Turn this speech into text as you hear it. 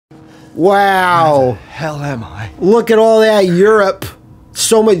Wow. Where the hell am I? Look at all that Europe.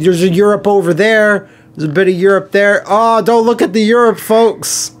 So much. There's a Europe over there. There's a bit of Europe there. Oh, don't look at the Europe,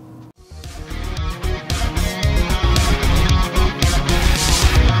 folks.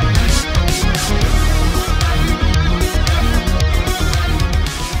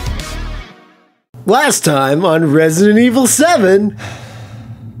 Last time on Resident Evil 7.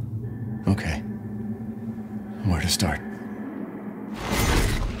 Okay. Where to start?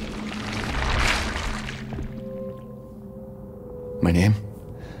 My name?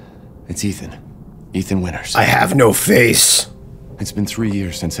 It's Ethan. Ethan Winters. I have no face. It's been 3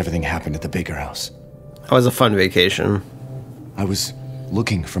 years since everything happened at the Baker house. That was a fun vacation. I was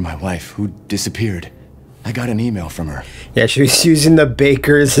looking for my wife, who disappeared. I got an email from her. Yeah, she was using the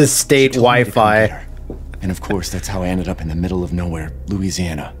Baker's estate Wi-Fi. And of course, that's how I ended up in the middle of nowhere,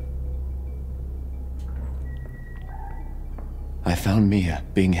 Louisiana. I found Mia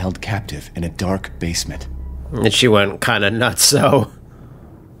being held captive in a dark basement. And she went kind of nuts, so...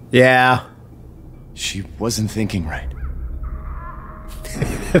 Yeah. She wasn't thinking right.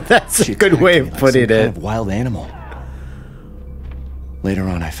 That's a good way of putting it. Kind of wild animal. Later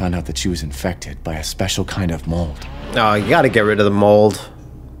on, I found out that she was infected by a special kind of mold. Oh, you gotta get rid of the mold.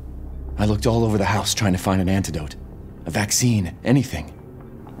 I looked all over the house trying to find an antidote, a vaccine, anything.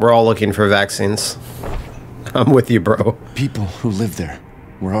 We're all looking for vaccines. I'm with you, bro. People who lived there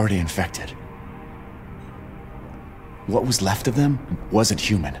were already infected. What was left of them wasn't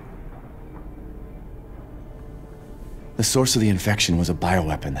human. The source of the infection was a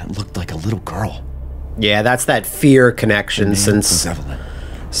bioweapon that looked like a little girl. Yeah, that's that Fear connection since...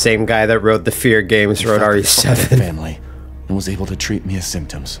 Same guy that wrote the Fear games wrote RE7. Family, and was able to treat Mia's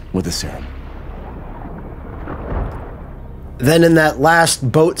symptoms with a serum. Then in that last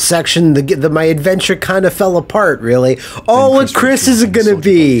boat section, my adventure kind of fell apart, really. Oh, what Chris is it gonna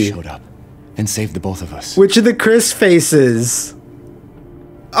be? Showed up and saved the both of us. Which of the Chris faces?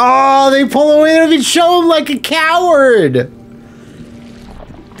 Oh, they pull away and even show him like a coward.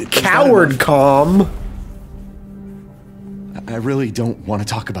 Coward calm. I really don't want to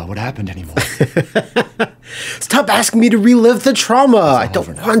talk about what happened anymore. Stop asking me to relive the trauma. I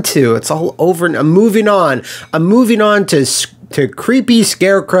don't want to. It's all over. I'm moving on. I'm moving on to creepy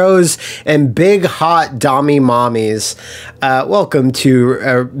scarecrows and big hot dommy mommies. Welcome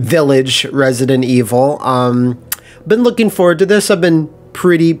to Village Resident Evil. Been looking forward to this. I've been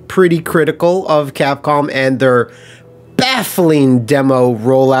pretty critical of Capcom and their baffling demo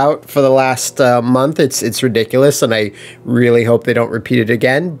rollout for the last month. It's ridiculous, and I really hope they don't repeat it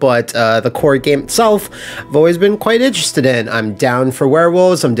again. But the core game itself, I've always been quite interested in. I'm down for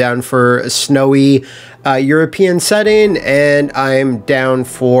werewolves. I'm down for a snowy European setting, and I'm down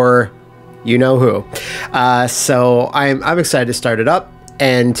for you know who. So I'm excited to start it up,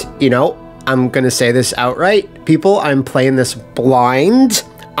 and you know, I'm gonna say this outright, people. I'm playing this blind.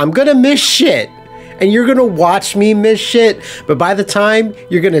 I'm gonna miss shit. And you're gonna watch me miss shit, but by the time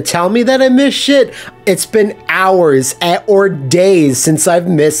you're gonna tell me that I miss shit, it's been hours or days since I've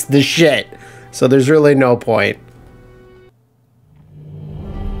missed the shit. So there's really no point.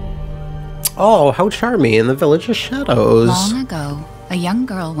 Oh, how charming in the Village of Shadows. Long ago, a young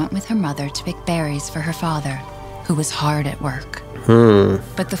girl went with her mother to pick berries for her father, who was hard at work.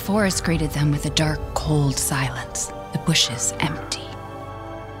 But the forest greeted them with a dark, cold silence, the bushes empty.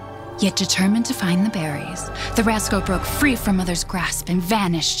 Yet determined to find the berries, the rascal broke free from Mother's grasp and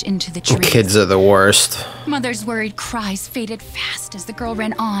vanished into the trees. Kids are the worst. Mother's worried cries faded fast as the girl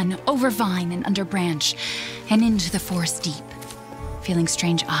ran on, over vine and under branch, and into the forest deep. Feeling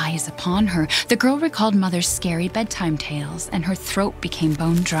strange eyes upon her, the girl recalled Mother's scary bedtime tales, and her throat became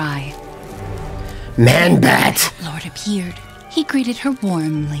bone dry. Man-Bat! Lord appeared. He greeted her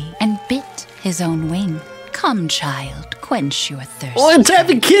warmly and bit his own wing. Come, child, quench your thirst. What type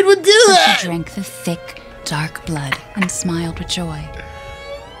of kid would do that? She drank the thick, dark blood and smiled with joy.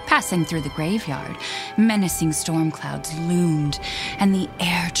 Passing through the graveyard, menacing storm clouds loomed, and the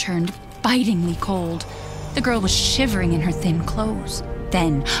air turned bitingly cold. The girl was shivering in her thin clothes.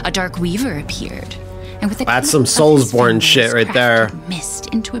 Then a dark weaver appeared, and with a that's some Soulsborne shit right there. Mist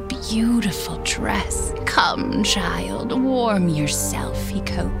into a beautiful dress. Come, child, warm yourself, he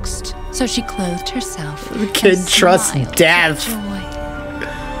coaxed. So she clothed herself. The kid trusts death.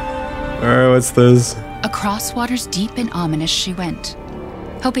 Alright, what's this? Across waters deep and ominous she went,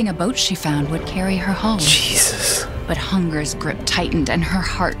 hoping a boat she found would carry her home. Jesus. But hunger's grip tightened and her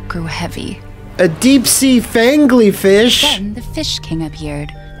heart grew heavy. A deep-sea fangly fish? Then the Fish King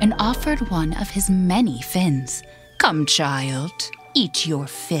appeared and offered one of his many fins. Come, child, eat your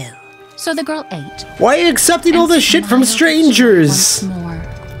fill. So the girl ate. Why are you accepting all this shit from strangers? Once more.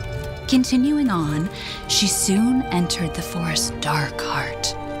 Continuing on, she soon entered the forest's dark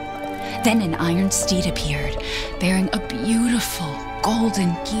heart. Then an iron steed appeared, bearing a beautiful golden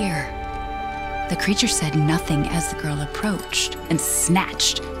gear. The creature said nothing as the girl approached and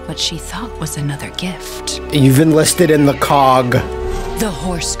snatched what she thought was another gift. You've enlisted in the cog. The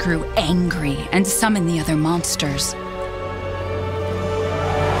horse grew angry and summoned the other monsters.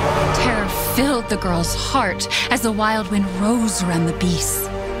 Terror filled the girl's heart as the wild wind rose around the beasts.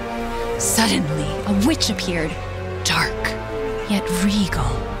 Suddenly, a witch appeared, dark, yet regal.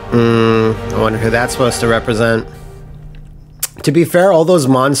 I wonder who that's supposed to represent. To be fair, all those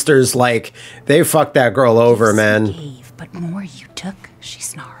monsters, like, they fucked that girl over, man. Gave, but more you took, she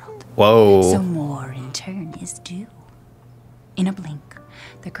snarled. Whoa. So more in turn is due. In a blink,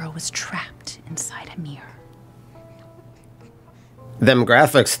 the girl was trapped inside a mirror. Them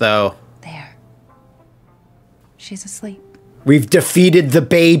graphics, though. There. She's asleep. We've defeated the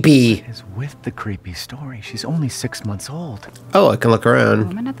baby. Is with the creepy story. She's only 6 months old. Oh, I can look The around.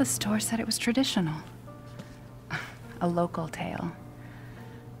 woman at the store said it was traditional. A local tale.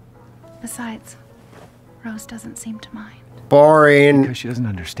 Besides, Rose doesn't seem to mind. Boring. Because she doesn't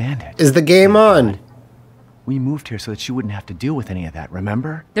understand it. Is the game on? We moved here so that she wouldn't have to deal with any of that,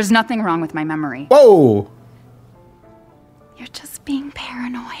 remember? There's nothing wrong with my memory. Whoa. You're just being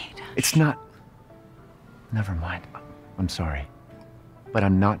paranoid. It's not... Never mind. I'm sorry. But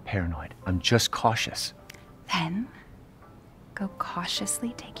I'm not paranoid. I'm just cautious. Then, go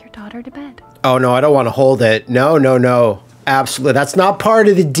cautiously take your daughter to bed. Oh, no, I don't want to hold it. No, no, no. Absolutely. That's not part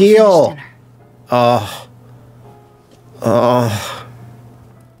of the deal. Finish dinner.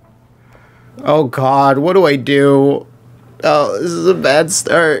 Oh, God. What do I do? Oh, this is a bad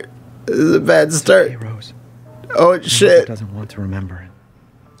start. This is a bad start. Hey, Rose. Oh, shit. Doesn't want to remember it.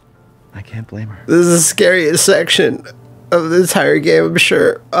 I can't blame her. This is the scariest section of the entire game, I'm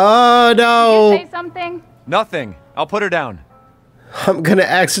sure. Oh, no. Say something? Nothing. I'll put her down. I'm gonna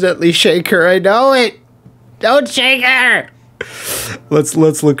accidentally shake her. I know it. Don't shake her. Let's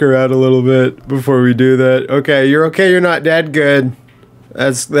look around a little bit before we do that. Okay, you're okay. You're not dead. Good.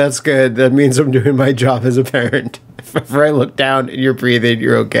 That's good. That means I'm doing my job as a parent. If I look down and you're breathing,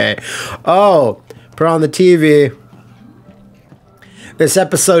 you're okay. Oh, put on the TV. This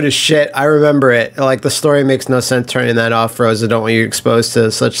episode is shit. I remember it. Like, the story makes no sense turning that off, Rose. I don't want you exposed to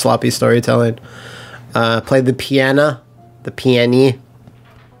such sloppy storytelling. Play the piano. The piano.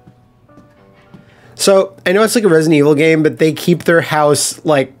 So, I know it's like a Resident Evil game, but they keep their house,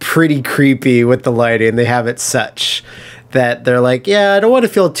 like, pretty creepy with the lighting. They have it such that they're like, yeah, I don't want to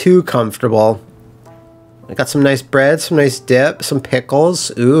feel too comfortable. I got some nice bread, some nice dip, some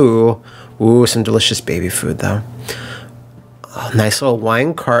pickles. Ooh. Ooh, some delicious baby food, though. Oh, nice little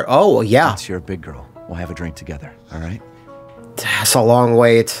wine cart. Oh, well, yeah. Since you're a big girl, we'll have a drink together, all right? That's a long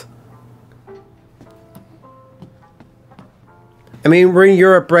wait. I mean, we're in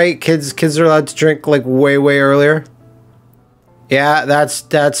Europe, right? Kids are allowed to drink like way earlier. Yeah,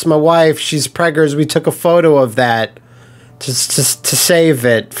 that's my wife. She's preggers. We took a photo of that just to save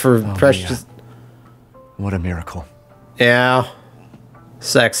it for precious. Yeah. What a miracle. Yeah.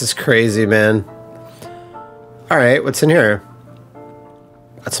 Sex is crazy, man. All right, what's in here?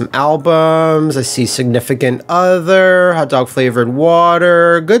 Got some albums. I see Significant Other, hot dog flavored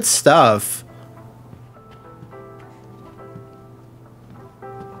water. Good stuff.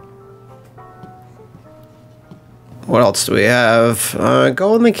 What else do we have?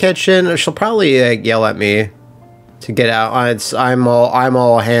 Go in the kitchen. She'll probably yell at me to get out. I'm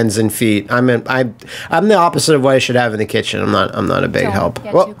all hands and feet. I'm the opposite of what I should have in the kitchen. I'm not a big help.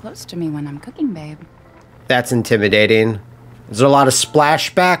 Don't get too close to me when I'm cooking, babe. That's intimidating. Is there a lot of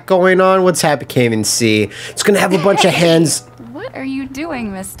splashback going on? What's happening? Can't even see. It's gonna have a bunch of hands. What are you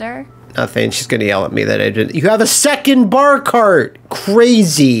doing, mister? Nothing. She's gonna yell at me that I did. You have a second bar cart.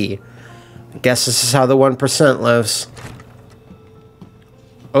 Crazy. I guess this is how the 1% lives.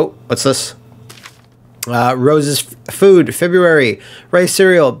 Oh, what's this? Rose's food, February. Rice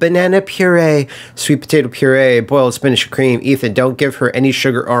cereal, banana puree, sweet potato puree, boiled spinach and cream. Ethan, don't give her any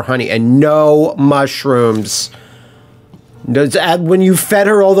sugar or honey, and no mushrooms. When you fed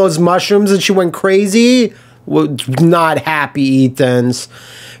her all those mushrooms and she went crazy, not happy, Ethans.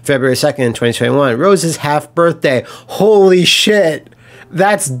 February 2nd, 2021. Rose's half birthday. Holy shit.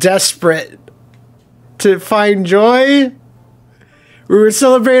 That's desperate. To find joy? We were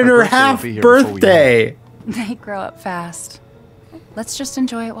celebrating her half birthday. They grow up fast. Let's just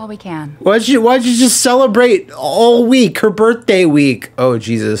enjoy it while we can. Why'd you just celebrate all week, her birthday week? Oh,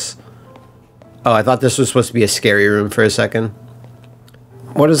 Jesus. Oh, I thought this was supposed to be a scary room for a second.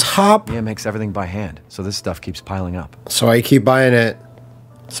 What is hop? Mia makes everything by hand, so this stuff keeps piling up. So I keep buying it.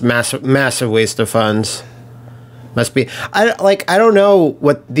 It's a massive waste of funds. Must be. I don't know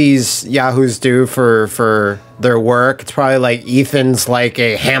what these yahoos do for their work. It's probably like Ethan's like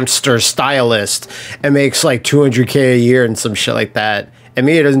a hamster stylist and makes like $200K a year and some shit like that. And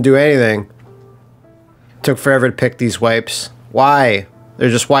me, it doesn't do anything. Took forever to pick these wipes. Why? They're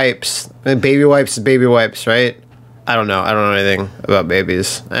just wipes. Baby wipes is baby wipes, right? I don't know. I don't know anything about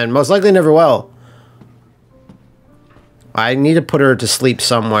babies, and most likely never will. I need to put her to sleep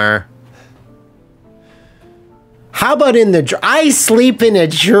somewhere. How about in the drawer? I sleep in a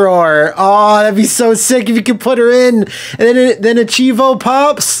drawer. Oh, that'd be so sick if you could put her in. And then a Chivo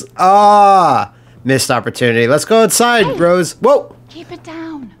pops. Ah, missed opportunity. Let's go outside, hey, Rose. Whoa. Keep it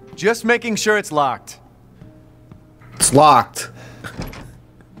down. Just making sure it's locked. It's locked.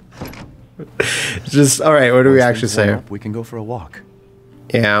 Just, all right, what do we actually say? We can go for a walk.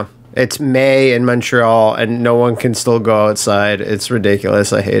 Yeah. It's May in Montreal, and no one can still go outside. It's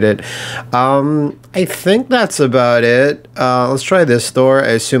ridiculous. I hate it. I think that's about it. Let's try this door.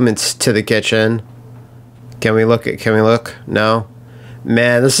 I assume it's to the kitchen. Can we look? No.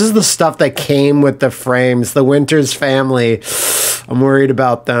 Man, this is the stuff that came with the frames. The Winters family. I'm worried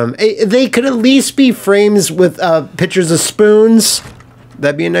about them. They could at least be frames with pictures of spoons.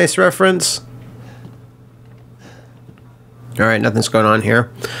 That'd be a nice reference. All right, nothing's going on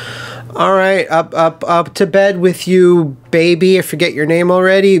here. All right, up to bed with you, baby. I forget your name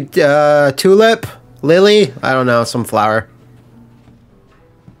already. Tulip? Lily? I don't know, some flower.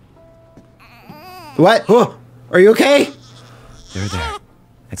 What? Oh, are you okay? They're there.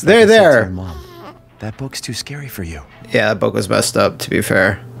 It's they're there. Mom. That book's too scary for you. Yeah, that book was messed up, to be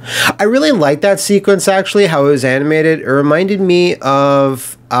fair. I really like that sequence, actually, how it was animated. It reminded me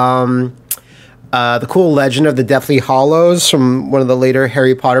of the cool Legend of the Deathly Hallows from one of the later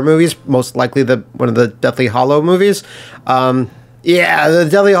Harry Potter movies, most likely one of the Deathly Hallow movies. Yeah, the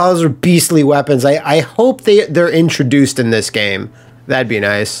Deathly Hallows are beastly weapons. I hope they're introduced in this game. That'd be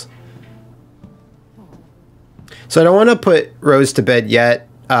nice. So I don't want to put Rose to bed yet,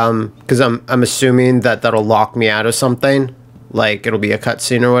 because I'm assuming that'll lock me out of something, like it'll be a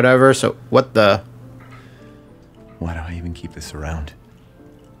cutscene or whatever. So what the? Why do I even keep this around?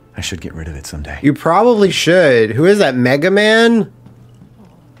 I should get rid of it someday. You probably should. Who is that? Mega Man?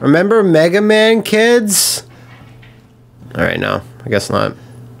 Remember Mega Man, kids? All right, no, I guess not.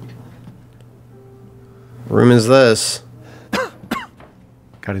 What room is this?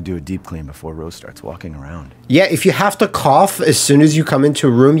 Got to do a deep clean before Rose starts walking around. Yeah, if you have to cough as soon as you come into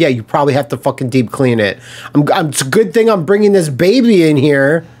a room, yeah, you probably have to fucking deep clean it. It's a good thing I'm bringing this baby in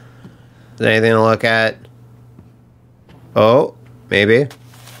here. Is there anything to look at? Oh, maybe.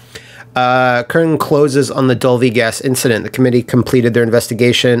 Curtain closes on the Dulvey gas incident. The committee completed their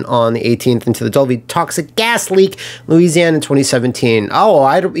investigation on the 18th into the Dulvey toxic gas leak in Louisiana in 2017. Oh,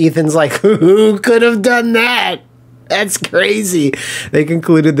 Ethan's like, who could have done that? That's crazy. They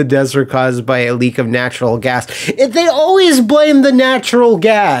concluded the deaths were caused by a leak of natural gas. They always blame the natural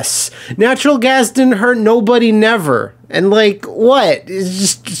gas. Natural gas didn't hurt nobody, never. And like, what? It's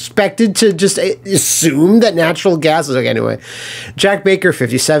just expected to just assume that natural gas is like, anyway. Jack Baker,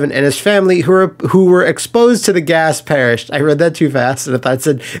 57, and his family who were exposed to the gas perished. I read that too fast, and I thought it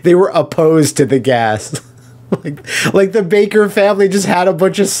said they were opposed to the gas. like the Baker family just had a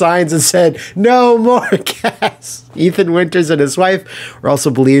bunch of signs that said, no more gas. Ethan Winters and his wife were also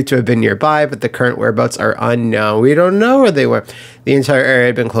believed to have been nearby, but the current whereabouts are unknown. We don't know where they were. The entire area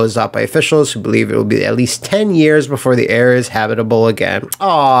had been closed off by officials who believe it will be at least 10 years before the area is habitable again.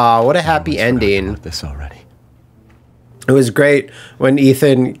 Aw, what a happy ending. This already. It was great when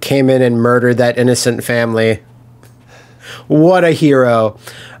Ethan came in and murdered that innocent family. What a hero.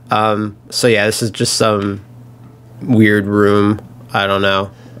 So yeah, this is just some weird room. I don't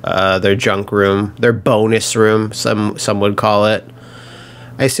know. Their junk room, their bonus room, some would call it.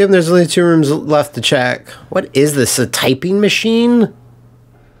 I assume there's only 2 rooms left to check. What is this, a typing machine?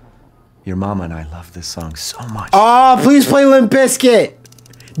 Your mama and I love this song so much. Oh, please play Limp Bizkit.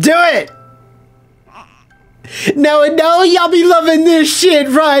 Do it. No, y'all be loving this shit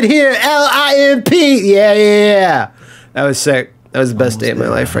right here. L-I-M-P. Yeah. That was sick. That was the best day of my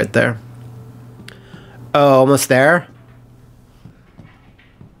life right there. Oh, almost there?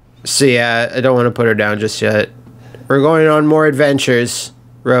 So yeah, I don't want to put her down just yet. We're going on more adventures,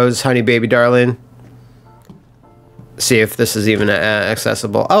 Rose, honey, baby, darling. See if this is even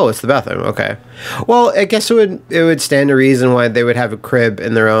accessible. Oh, it's the bathroom. Okay. Well, I guess it would stand to reason why they would have a crib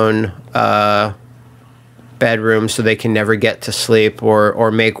in their own bedroom so they can never get to sleep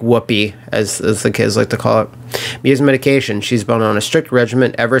or make whoopee, as the kids like to call it. Mia's medication. She's been on a strict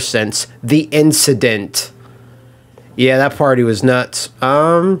regimen ever since the incident. Yeah, that party was nuts.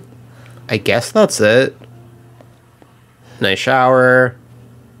 I guess that's it. Nice shower.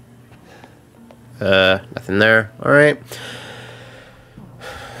 Nothing there. All right.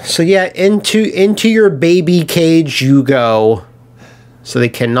 So yeah, into your baby cage you go. So they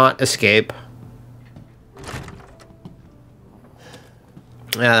cannot escape.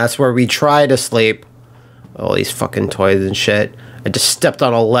 Yeah, that's where we try to sleep. All these fucking toys and shit. I just stepped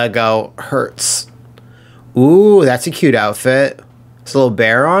on a Lego. Hurts. Ooh, that's a cute outfit. There's a little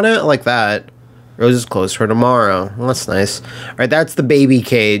bear on it. I like that. Rose is closed for tomorrow. Well, that's nice. All right, that's the baby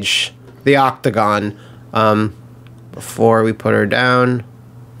cage. The octagon. Before we put her down.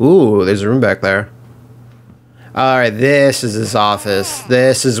 Ooh, there's a room back there. All right, this is his office.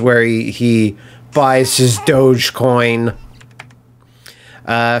 This is where he buys his Dogecoin.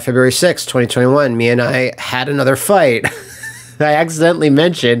 February 6th, 2021, me and I had another fight. I accidentally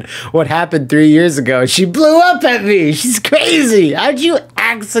mentioned what happened 3 years ago. She blew up at me. She's crazy. How'd you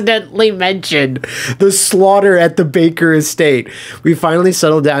accidentally mention the slaughter at the Baker estate? We finally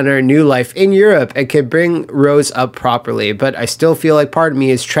settled down in our new life in Europe and can bring Rose up properly, but I still feel like part of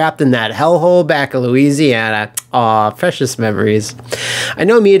me is trapped in that hellhole back in Louisiana. Aw, precious memories. I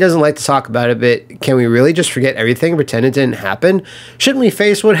know Mia doesn't like to talk about it, but can we really just forget everything and pretend it didn't happen? Shouldn't we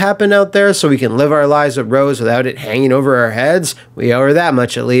face what happened out there so we can live our lives with Rose without it hanging over our heads? We owe her that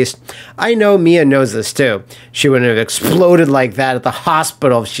much at least. I know Mia knows this too. She wouldn't have exploded like that at the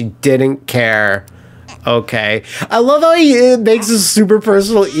hospital if she didn't care. Okay. I love how he makes a super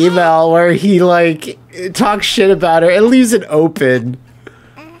personal email where he like talks shit about her and leaves it open.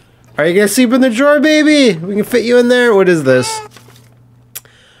 Are you gonna sleep in the drawer, baby? We can fit you in there. What is this?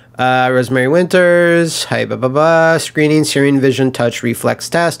 Rosemary Winters. Hi, Screening, Serene Vision, Touch, Reflex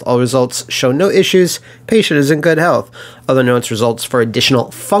test. All results show no issues. Patient is in good health. Other notes, results for additional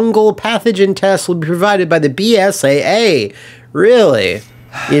fungal pathogen tests will be provided by the BSAA. Really?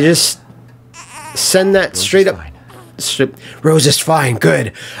 You just send that straight up. Rose is fine.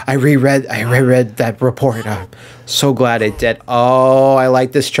 Good. I reread that report. I'm so glad I did. Oh, I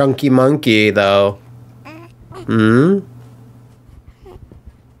like this chunky monkey though. Hmm.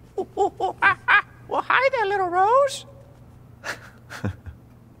 Well, hi there, little Rose.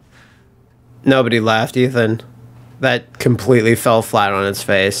 Nobody laughed, Ethan. That completely fell flat on its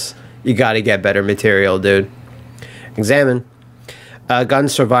face. You got to get better material, dude. Examine. Gun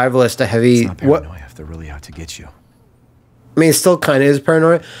survivalist. A heavy. It's not paranoia if they're really out to get you. I mean, it still kind of is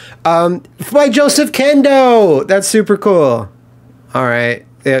paranoid. By Joseph Kendo. That's super cool. All right.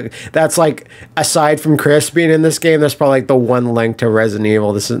 Yeah, that's like, aside from Chris being in this game, that's probably like the one link to Resident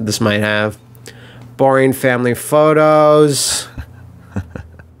Evil this might have. Boring family photos.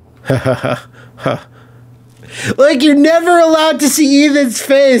 Like, you're never allowed to see Ethan's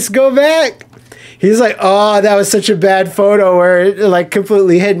face. Go back. He's like, oh, that was such a bad photo where it like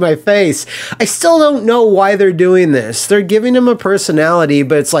completely hid my face. I still don't know why they're doing this. They're giving him a personality,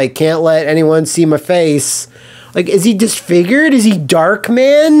 but it's like, can't let anyone see my face. Like, is he disfigured? Is he Dark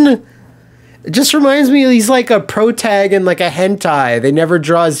Man? It just reminds me he's like a protag in like a hentai. They never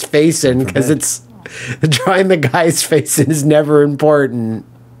draw his face in because it's drawing the guy's face in is never important.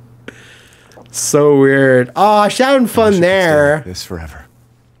 So weird. Oh, she's having fun there. Like this forever.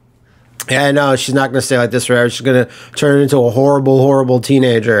 Yeah, no, she's not going to stay like this forever. She's going to turn into a horrible, horrible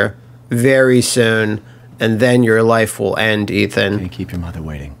teenager very soon. And then your life will end, Ethan. Can't keep your mother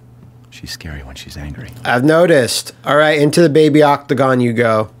waiting. She's scary when she's angry. I've noticed. All right, into the baby octagon you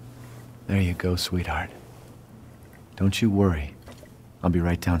go. There you go, sweetheart. Don't you worry. I'll be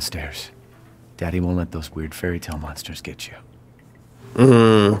right downstairs. Daddy won't let those weird fairy tale monsters get you.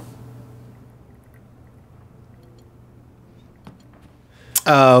 Mm-hmm.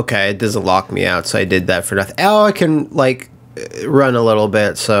 Oh, okay. It doesn't lock me out, so I did that for nothing. Oh, I can, like, run a little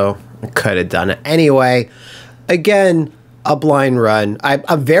bit, so I could have done it. Anyway, again, a blind run.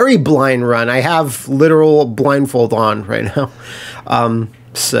 A very blind run. I have literal blindfold on right now.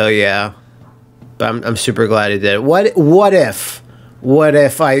 So, yeah. But I'm super glad I did it. What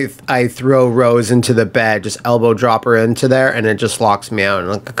if I throw Rose into the bed, just elbow drop her into there, and it just locks me out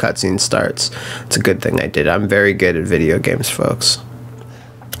and like a cutscene starts? It's a good thing I did. I'm very good at video games, folks.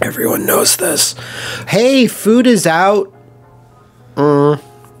 Everyone knows this. Hey, food is out.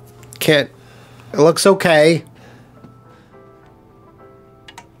 Can't. It looks okay.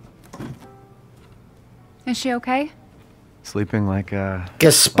 Is she okay? Sleeping like a...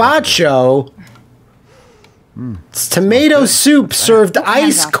 Gazpacho? It's tomato soup served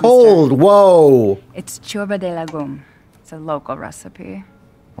ice cold. Whoa. It's churba de legume. It's a local recipe.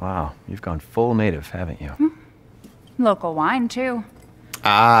 Wow, you've gone full native, haven't you? Local wine, too.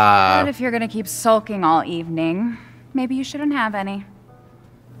 Ah. But if you're gonna keep sulking all evening, maybe you shouldn't have any.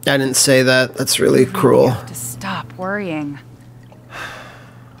 I didn't say that. That's really cruel. You have to stop worrying.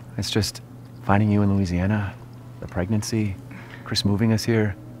 It's just finding you in Louisiana, the pregnancy, Chris moving us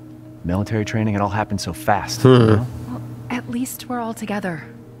here, military training, it all happened so fast. You know? Well, at least we're all together.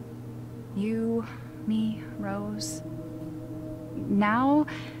 You, me, Rose. Now,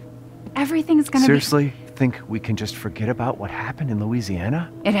 everything's gonna Seriously? Think we can just forget about what happened in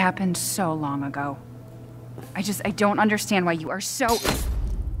Louisiana? It happened so long ago. I don't understand why you are so...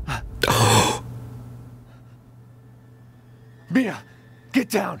 Mia, get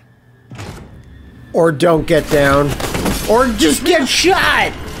down! Or don't get down. Or just get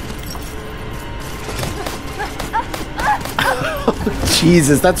shot!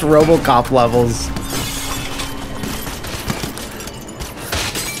 Jesus, that's RoboCop levels.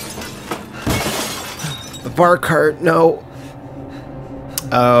 The bar cart, no.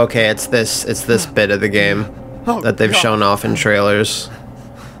 Oh, okay, it's this bit of the game that they've shown off in trailers.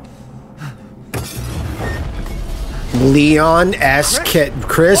 Leon S. Kit,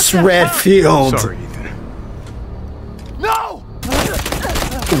 Chris Redfield. Sorry, Ethan. No!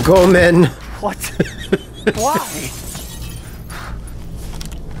 Gomen. What? Why?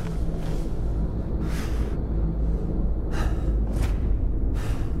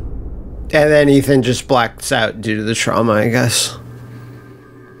 And then Ethan just blacks out due to the trauma, I guess.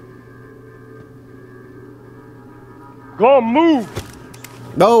 Go on, move!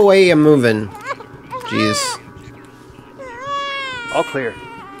 Oh, wait, I'm moving. Jeez. All clear.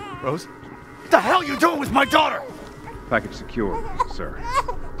 Rose? What the hell are you doing with my daughter? Package secure, sir.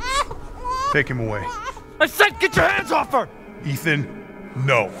 Take him away. I said get your hands off her! Ethan,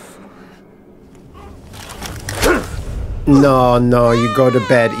 no. No, no, you go to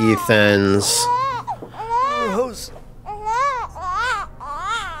bed, Ethan's. Rose.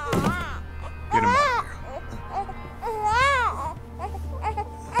 Get him out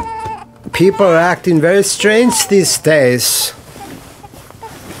of People are acting very strange these days.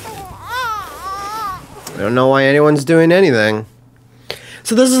 I don't know why anyone's doing anything.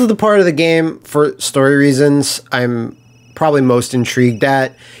 So this is the part of the game, for story reasons, I'm probably most intrigued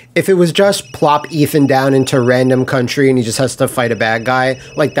at. If it was just plop Ethan down into random country and he just has to fight a bad guy,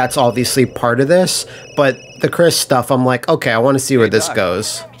 like that's obviously part of this. But the Chris stuff, I'm like, okay, I want to see where this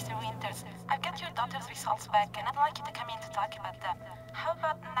goes. Mr. Winters, I've got your daughter's results back, and I'd like you to come in to talk about them. How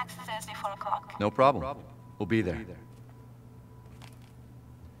about next Thursday, 4 o'clock? No problem. We'll be there.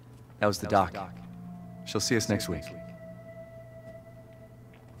 That was the doc. She'll see us next week.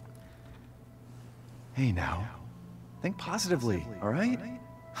 Hey now. Think positively, all right?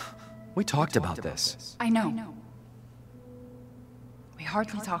 We talked about this. I know. We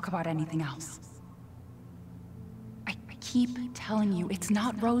hardly talk about anything else. I keep telling you, it's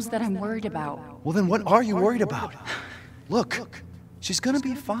not Rose that I'm worried about. Well, then what are you worried about? Look, she's gonna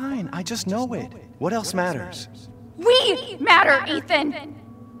be fine. I just know it. What else matters? We matter, Ethan!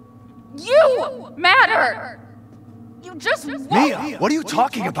 You matter! You just won't. Mia, what are you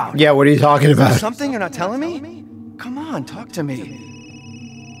talking about? Yeah, what are you talking about? Something you're not telling me? Come on, talk to me.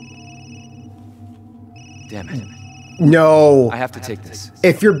 Damn it. No. I have to take this.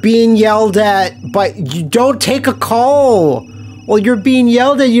 If you're being yelled at, but you don't take a call. Well, you're being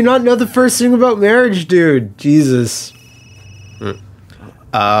yelled at. You not know the first thing about marriage, dude. Jesus.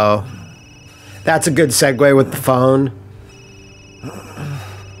 Oh. That's a good segue with the phone.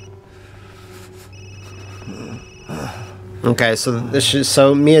 Okay, so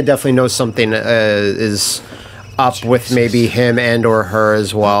so Mia definitely knows something is up with maybe him and or her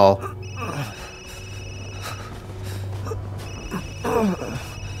as well.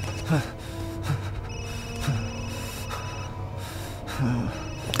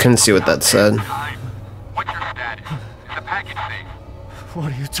 Couldn't see what that said. What's your status? Is the package safe?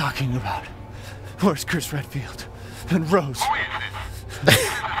 What are you talking about? Where's Chris Redfield? And Rose? Who is this? This is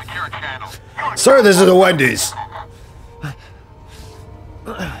a secure channel. Sir, this is the Wendy's.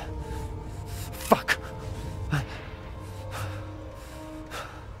 Fuck.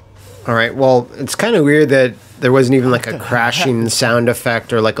 Alright, well, it's kind of weird that there wasn't even like a crashing sound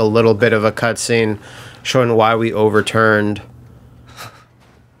effect or like a little bit of a cutscene showing why we overturned.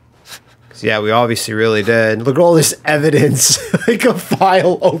 Yeah, we obviously really did. Look at all this evidence. Like a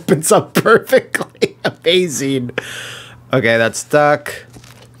file opens up perfectly. Amazing. Okay, that's stuck.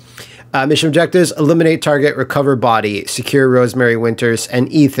 Mission objectives: eliminate target, recover body, secure Rosemary Winters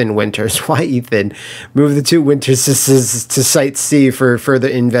and Ethan Winters. Why Ethan? Move the two Winters to Site C for further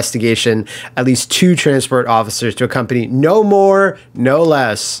investigation. At least 2 transport officers to accompany. No more, no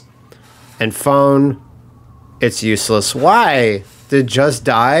less. And phone. It's useless. Why? Did it just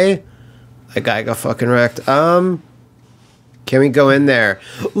die? That guy got fucking wrecked. Can we go in there?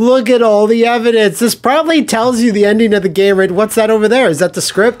 Look at all the evidence. This probably tells you the ending of the game, right? What's that over there? Is that the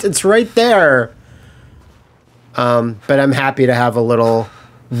script? It's right there. But I'm happy to have a little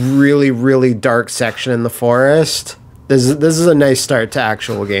really, really dark section in the forest. This is a nice start to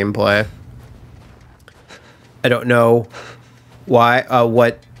actual gameplay. I don't know why,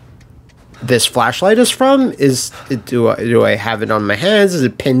 what this flashlight is from. Do I have it on my hands? Is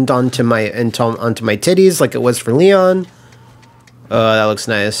it pinned onto my titties like it was for Leon? Oh, that looks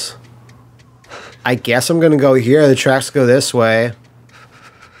nice. I guess I'm gonna go here. The tracks go this way.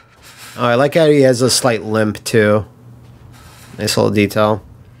 Oh, I like how he has a slight limp too. Nice little detail.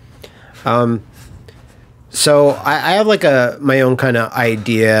 So I have like my own kind of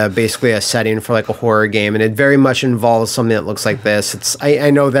idea, basically a setting for like a horror game, and it very much involves something that looks like this.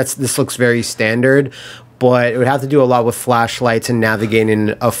 I know this looks very standard, but it would have to do a lot with flashlights and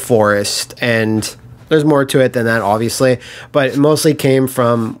navigating a forest, and there's more to it than that, obviously. But it mostly came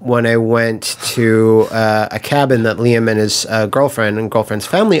from when I went to a cabin that Liam and his girlfriend's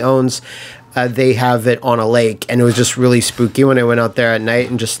family owns. They have it on a lake, and it was just really spooky when I went out there at night,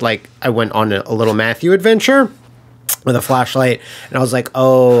 and just like I went on a little Matthew adventure with a flashlight, and I was like,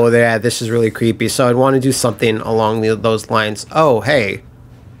 oh yeah, this is really creepy. So I'd want to do something along those lines. Oh hey,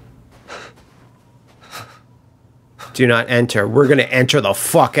 do not enter. We're gonna enter the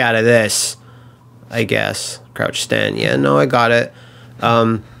fuck out of this, I guess. Crouch stand. Yeah, no, I got it.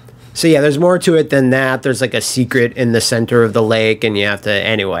 So yeah, there's more to it than that. There's like a secret in the center of the lake, and you have to,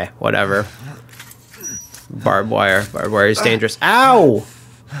 anyway, whatever. Barbed wire is dangerous. Ow!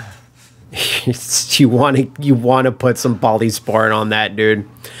 you want to put some polysporin on that, dude.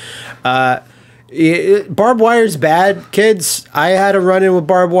 Barbed wire's bad, kids. I had a run-in with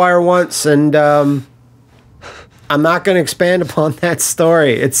barbed wire once, and I'm not going to expand upon that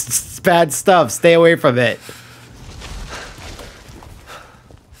story. It's bad stuff. Stay away from it.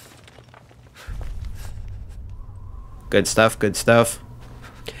 Good stuff, good stuff.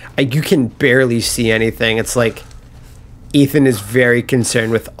 You can barely see anything. It's like Ethan is very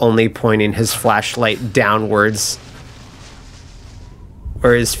concerned with only pointing his flashlight downwards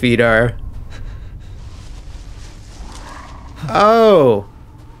where his feet are. Oh,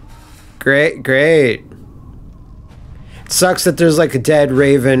 great, great. It sucks that there's like a dead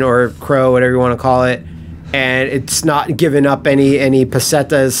raven or crow, whatever you want to call it, and it's not giving up any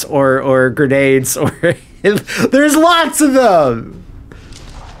pesetas or grenades or there's lots of them.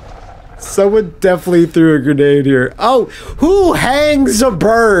 Someone definitely threw a grenade here. Oh, who hangs a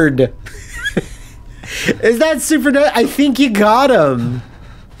bird? Is that super nice? I think you got him.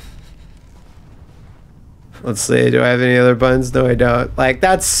 Let's see. Do I have any other buttons? No, I don't. Like,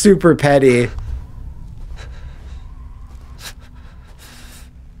 that's super petty.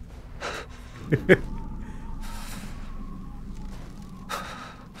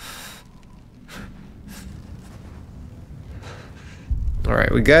 All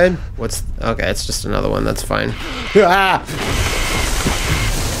right, we good? Okay, it's just another one. That's fine. Ah!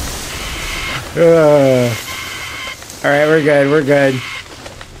 All right, we're good. We're good.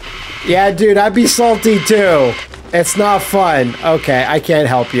 Yeah, dude, I'd be salty too. It's not fun. Okay, I can't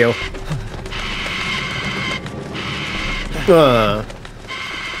help you.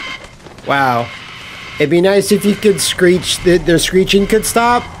 Wow. It'd be nice if you could screech. The screeching could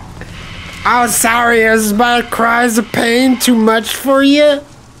stop. Oh, sorry, is my cries of pain too much for you?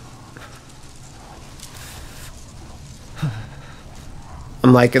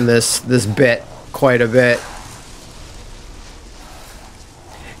 I'm liking this bit quite a bit.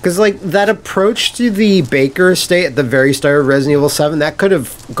 Because, like, that approach to the Baker estate at the very start of Resident Evil 7, that could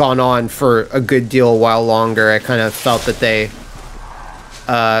have gone on for a good deal while longer. I kind of felt that they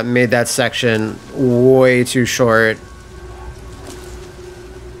made that section way too short.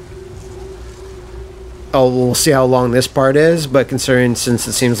 Oh, we'll see how long this part is, but considering since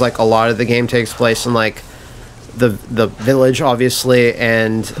it seems like a lot of the game takes place in like the village, obviously,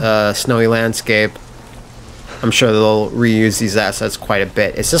 and snowy landscape, I'm sure they'll reuse these assets quite a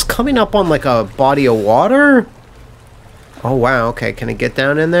bit. Is this coming up on like a body of water? Oh wow, okay, can I get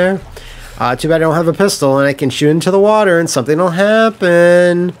down in there? Too bad I don't have a pistol and I can shoot into the water and something will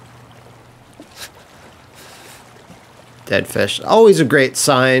happen. Dead fish, always a great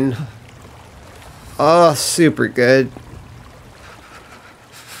sign. Oh, super good.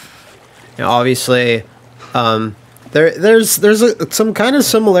 Now, obviously, there's some kind of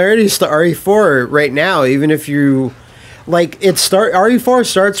similarities to RE4 right now. Even if you like, RE4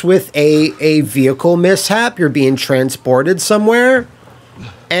 starts with a vehicle mishap. You're being transported somewhere,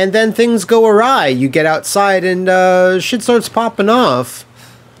 and then things go awry. You get outside, and shit starts popping off.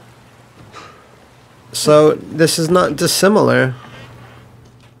 So this is not dissimilar.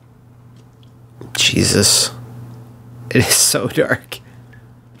 Jesus. It is so dark.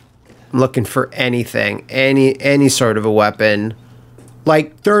 I'm looking for anything. Any sort of a weapon.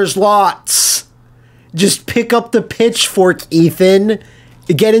 Like, there's lots. Just pick up the pitchfork, Ethan.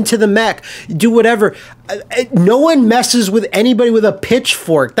 Get into the mech. Do whatever. No one messes with anybody with a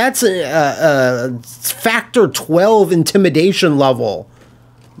pitchfork. That's a factor 12 intimidation level.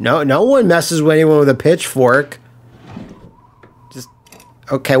 No one messes with anyone with a pitchfork. Just,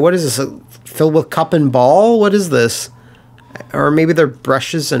 okay, what is this? Filled with cup and ball? What is this? Or maybe they're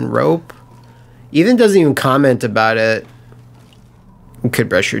brushes and rope? Ethan doesn't even comment about it. You could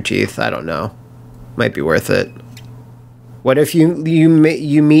brush your teeth. I don't know. Might be worth it. What if you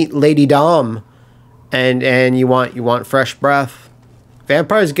meet Lady Dom and you want fresh breath?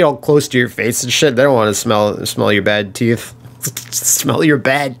 Vampires get all close to your face and shit. They don't want to smell your bad teeth. Smell your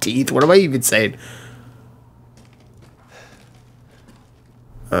bad teeth. What am I even saying?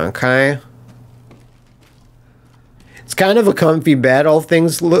 Okay. It's kind of a comfy bed, all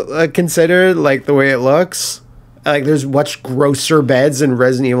things considered, like the way it looks. Like there's much grosser beds in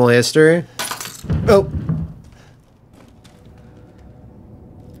Resident Evil history. Oh.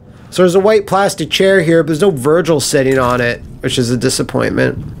 So there's a white plastic chair here, but there's no Virgil sitting on it, which is a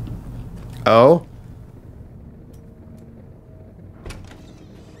disappointment. Oh.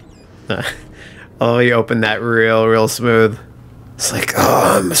 Oh, you opened that real smooth. It's like,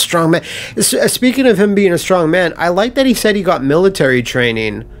 oh, I'm a strong man. Speaking of him being a strong man, I like that he said he got military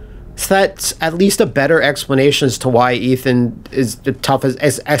training. So that's at least a better explanation as to why Ethan is the toughest,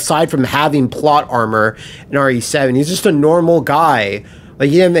 aside from having plot armor in RE7. He's just a normal guy. Like,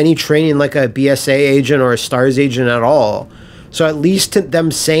 he didn't have any training like a BSA agent or a STARS agent at all. So at least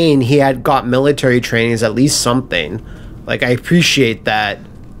them saying he had got military training is at least something. Like, I appreciate that.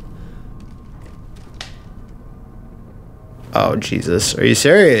 Oh, Jesus. Are you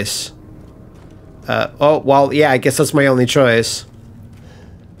serious? Oh, well, yeah, I guess that's my only choice.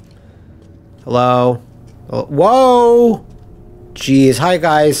 Hello? Oh, whoa! Jeez. Hi,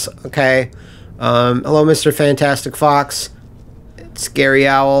 guys. Okay. Hello, Mr. Fantastic Fox. Scary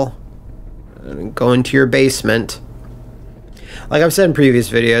Owl. Go into your basement. Like I've said in previous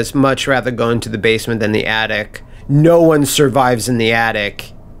videos, much rather go into the basement than the attic. No one survives in the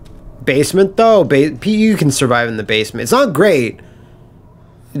attic. Basement though, you can survive in the basement. It's not great.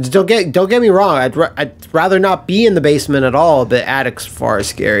 Don't get me wrong. I'd rather not be in the basement at all. The attic's far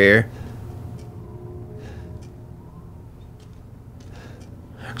scarier.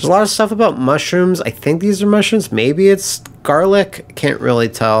 There's a lot of stuff about mushrooms. I think these are mushrooms. Maybe it's garlic. Can't really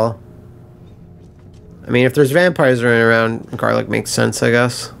tell. I mean, if there's vampires running around, garlic makes sense, I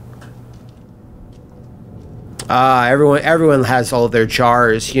guess. Everyone has all their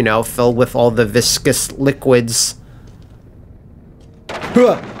jars, you know, filled with all the viscous liquids.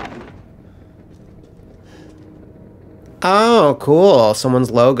 Oh, cool.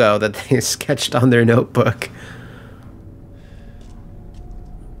 Someone's logo that they sketched on their notebook.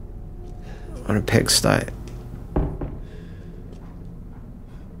 On a pigsty.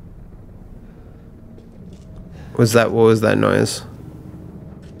 What was that noise?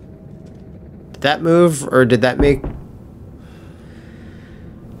 Did that move, or did that make...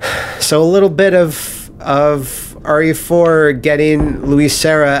 So a little bit of RE4 getting Luis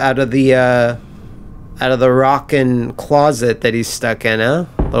Serra out of the rockin' closet that he's stuck in, huh?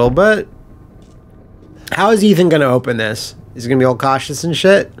 A little bit. How is Ethan gonna open this? Is he gonna be all cautious and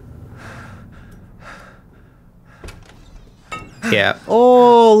shit? Yeah.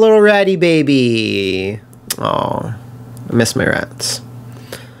 Oh, little ratty baby. Oh, I miss my rats.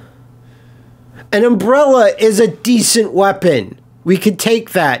 An umbrella is a decent weapon. We could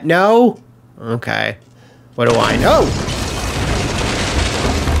take that, no? Okay. What do I know?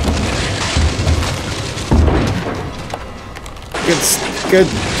 It's good.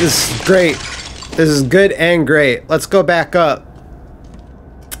 This is great. This is good and great. Let's go back up.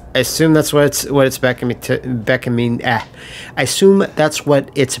 I assume that's what it's beckoning me. I assume that's what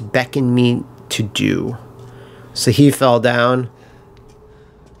it's beckoning me to do. So he fell down.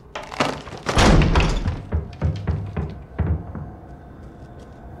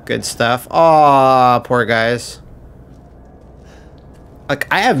 Good stuff. Aw, poor guys. Like,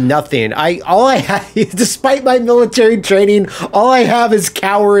 I have nothing. All I have, despite my military training, all I have is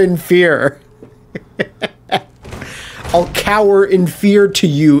cower in fear. I'll cower in fear to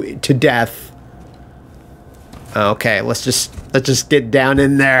you to death. Okay, let's just get down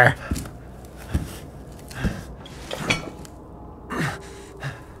in there.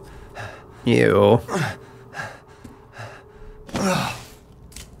 You.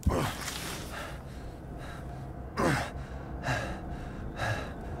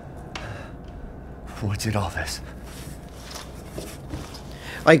 What did all this?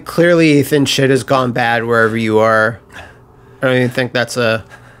 Like, clearly, Ethan, shit has gone bad wherever you are. I don't even think that's a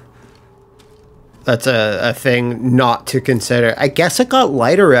thing not to consider. I guess it got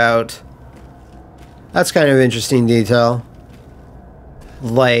lighter out. That's kind of interesting detail.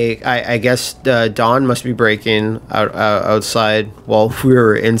 Like, I guess dawn must be breaking outside while we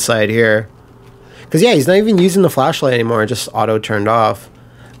were inside here. Because, yeah, he's not even using the flashlight anymore. It just auto turned off.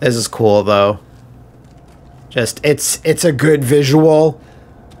 This is cool, though. Just, it's a good visual.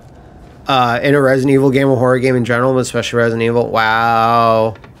 In a Resident Evil game, a horror game in general, but especially Resident Evil.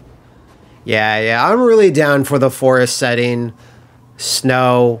 Wow. Yeah, I'm really down for the forest setting.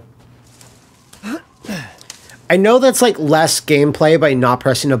 Snow. I know that's like less gameplay by not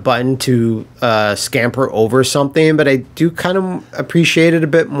pressing a button to scamper over something, but I do kind of appreciate it a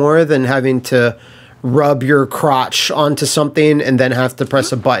bit more than having to rub your crotch onto something and then have to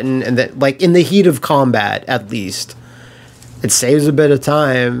press a button, and then, like, in the heat of combat, at least. It saves a bit of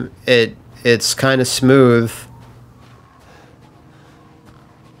time. It's kind of smooth.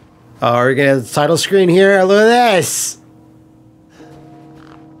 Oh, we're gonna have the title screen here. Look at this.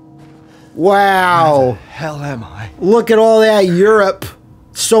 Wow. Where the hell am I? Look at all that Europe.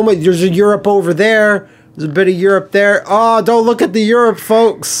 So much. There's a Europe over there. There's a bit of Europe there. Oh, don't look at the Europe,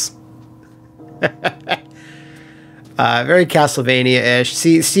 folks. Very Castlevania-ish.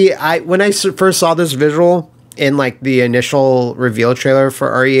 See, when I first saw this visual in like the initial reveal trailer for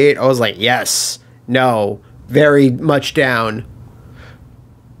RE8, I was like, yes, no, very much down.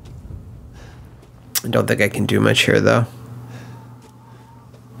 I don't think I can do much here, though.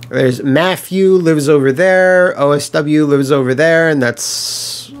 There's Matthew lives over there, OSW lives over there, and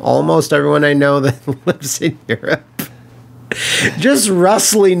that's almost everyone I know that lives in Europe. Just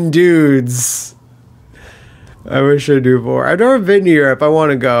rustling dudes. I wish I knew more. I've never been to Europe. I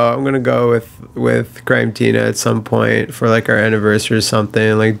want to go. I'm gonna go with Crime Tina at some point for like our anniversary or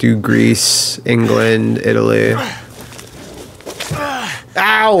something. Like do Greece, England, Italy.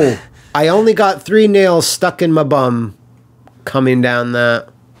 Ow! I only got 3 nails stuck in my bum. Coming down that.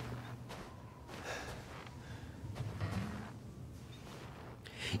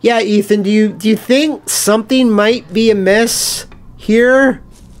 Yeah, Ethan, do you think something might be amiss here?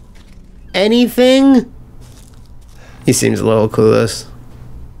 Anything? He seems a little clueless.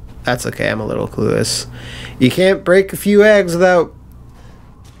 That's okay, I'm a little clueless. You can't break a few eggs without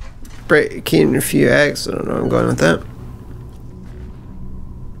breaking a few eggs. I don't know where I'm going with that.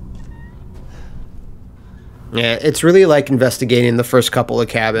 Yeah, it's really like investigating the first couple of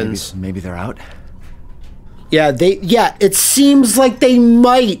cabins. Maybe they're out? Yeah, it seems like they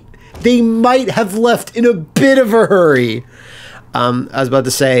might have left in a bit of a hurry. I was about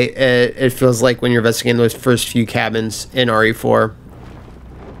to say, it feels like when you're investigating those first few cabins in RE4.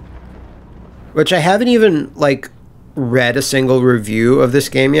 Which I haven't even, like, read a single review of this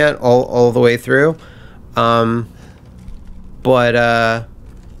game yet, all the way through.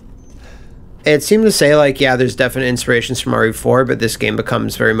 It seemed to say, like, yeah, there's definite inspirations from RE4, but this game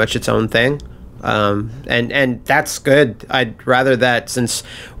becomes very much its own thing. And that's good. I'd rather that, since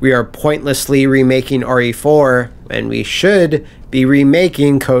we are pointlessly remaking RE4, and we should be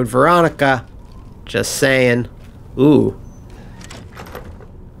remaking Code Veronica. Just saying. Ooh.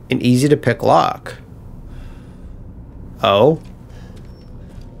 An easy to pick lock. Oh.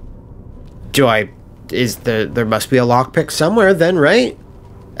 There must be a lockpick somewhere then, right?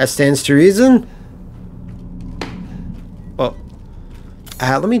 That stands to reason. Well,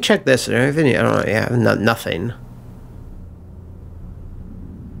 let me check this. I don't know. Yeah, nothing.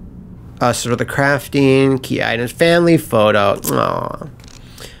 Sort of the crafting, key items, family photo. Aww.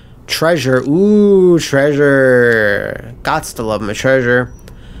 Treasure. Ooh, treasure. Gots to love my treasure.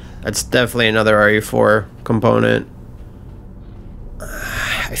 That's definitely another RE4 component.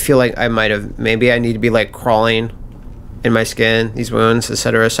 I feel like I might have... Maybe I need to be, like, crawling in my skin, these wounds,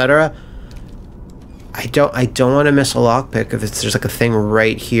 etc., etc. I don't want to miss a lockpick if there's, like, a thing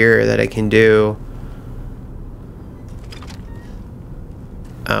right here that I can do.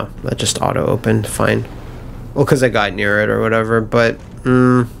 Oh, that just auto-opened. Fine. Well, because I got near it or whatever, but...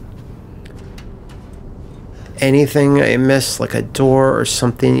 anything I missed, like a door or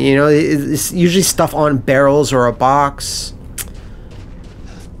something, you know, it's usually stuff on barrels or a box.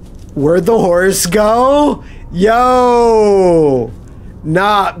 Where'd the horse go? Yo!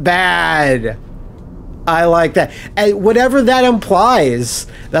 Not bad. I like that. And whatever that implies,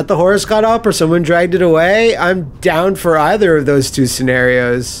 that the horse got up or someone dragged it away, I'm down for either of those two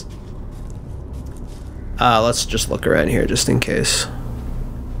scenarios. Let's just look around here just in case.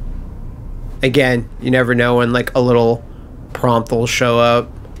 Again, you never know when, like, a little prompt will show up.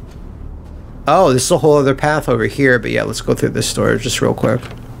 Oh, this is a whole other path over here, but yeah, let's go through this door just real quick.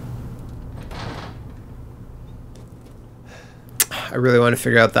 I really want to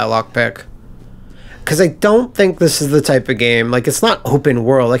figure out that lockpick. Because I don't think this is the type of game, like, it's not open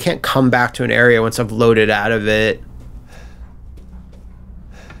world. I can't come back to an area once I've loaded out of it.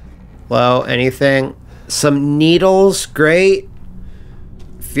 Hello, anything? Some needles, great.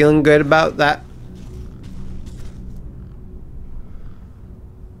 Feeling good about that.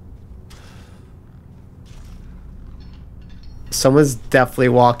 Someone's definitely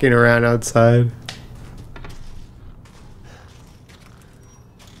walking around outside.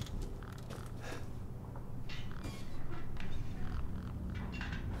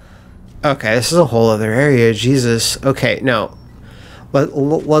 Okay, this is a whole other area. Jesus. Okay, no.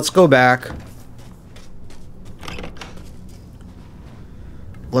 Let's go back.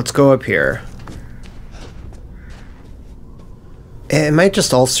 Let's go up here. It might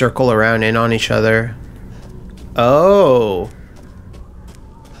just all circle around in on each other. Oh.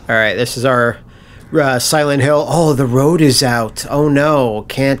 Alright, this is our Silent Hill. Oh, the road is out. Oh no.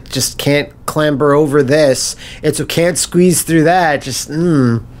 Can't clamber over this. Can't squeeze through that. Just,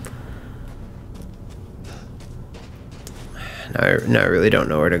 No, I really don't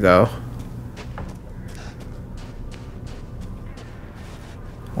know where to go.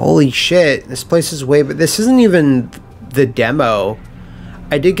 Holy shit, this place is way, but this isn't even the demo.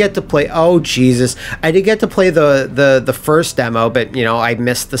 I did get to play, oh Jesus, I did get to play the first demo, but you know, I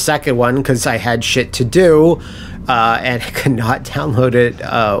missed the second one because I had shit to do, and I could not download it,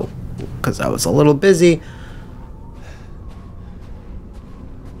 because I was a little busy.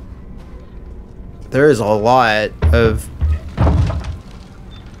 There is a lot of...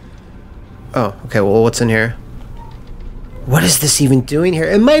 Oh, okay, well, what's in here? What is this even doing here?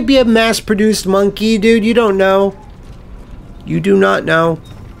 It might be a mass-produced monkey, dude. You don't know. You do not know.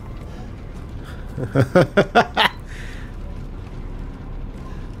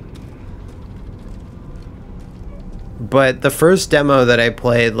 But the first demo that I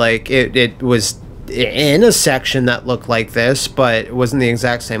played, like, it was in a section that looked like this, but it wasn't the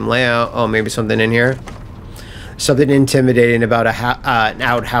exact same layout. Oh, maybe something in here. Something intimidating about an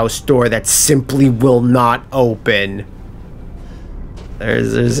outhouse door that simply will not open.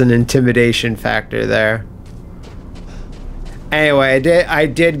 There's an intimidation factor there. Anyway, I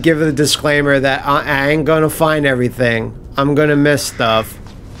did give the disclaimer that I ain't gonna find everything. I'm gonna miss stuff.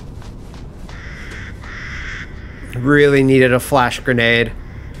 Really needed a flash grenade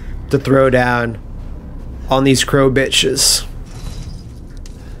to throw down on these crow bitches.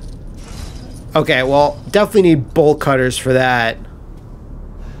 Okay, well, definitely need bolt cutters for that.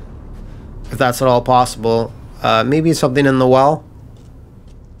 If that's at all possible. Maybe something in the well?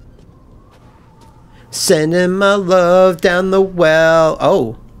 Sending my love down the well.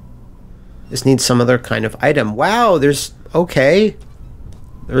 Oh. This needs some other kind of item. Wow, there's... Okay.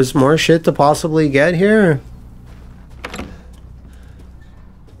 There's more shit to possibly get here.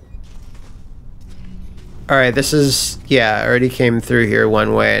 Alright, this is... Yeah, I already came through here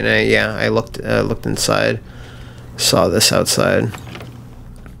one way, and I looked inside. Saw this outside.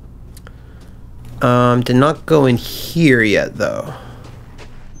 Did not go in here yet, though.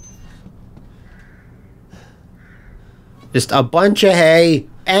 Just a bunch of hay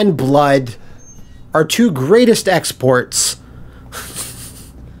and blood. Our two greatest exports.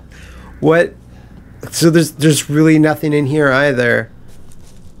 What? So there's really nothing in here either.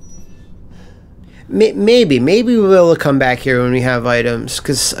 Maybe we'll come back here when we have items,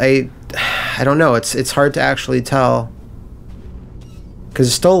 because I don't know. It's hard to actually tell. Because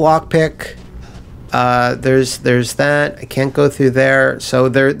it's still lockpick. There's that. I can't go through there. So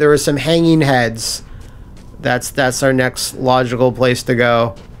there are some hanging heads. That's our next logical place to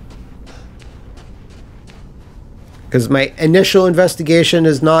go. Because my initial investigation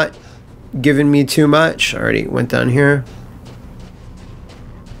has not given me too much. I already went down here.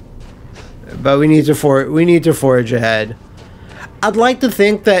 But we need to forage ahead. I'd like to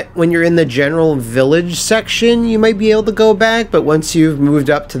think that when you're in the general village section, you might be able to go back, but once you've moved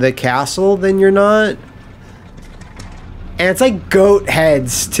up to the castle, then you're not. And it's like goat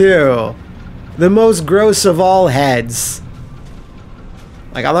heads, too. The most gross of all heads.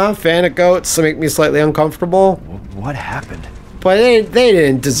 Like, I'm not a fan of goats, so make me slightly uncomfortable. What happened? But they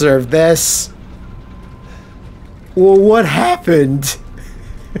didn't deserve this. Well, what happened?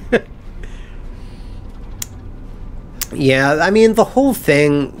 Yeah, I mean, the whole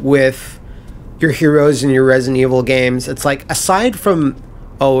thing with your heroes in your Resident Evil games, it's like, aside from...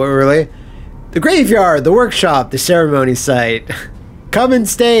 Oh, really? The graveyard, the workshop, the ceremony site. Come and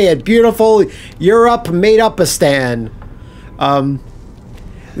stay at beautiful Europe Made-Up-A-Stan.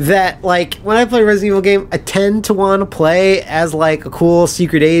 that, like, when I play a Resident Evil game, I tend to want to play as, like, a cool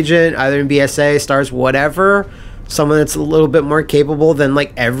secret agent, either in BSA, STARS, whatever. Someone that's a little bit more capable than,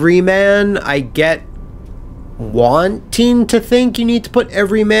 like, everyman. I get wanting to think you need to put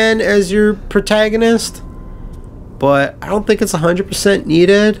everyman as your protagonist, but I don't think it's 100%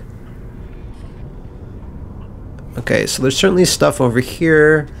 needed. Okay, so there's certainly stuff over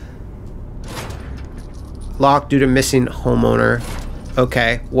here. Locked due to missing homeowner.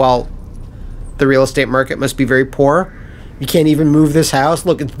 Okay, well, the real estate market must be very poor. You can't even move this house.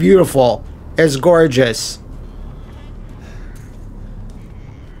 Look, it's beautiful. It's gorgeous.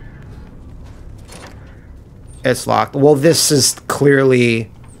 It's locked. Well, this is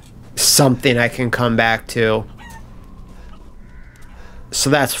clearly something I can come back to. So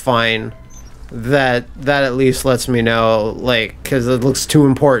that's fine. That at least lets me know, like, because it looks too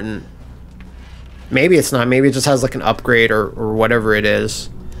important. Maybe it's not. Maybe it just has, like, an upgrade or whatever it is.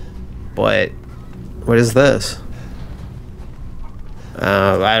 But what is this?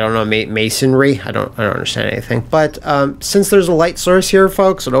 I don't know. Masonry? I don't understand anything. But since there's a light source here,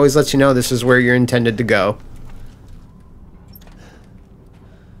 folks, it always lets you know this is where you're intended to go.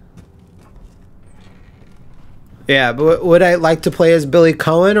 Yeah, but would I like to play as Billy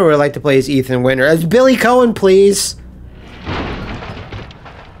Cohen, or would I like to play as Ethan Winter? As Billy Cohen, please!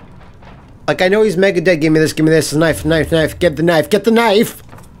 Like, I know he's mega dead. Give me this, a knife, knife. Get the knife, get the knife!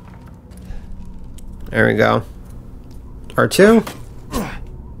 There we go. R2?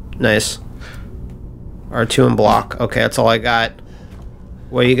 Nice. R2 and block. Okay, that's all I got.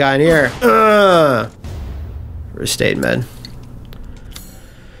 What do you got in here? First aid med.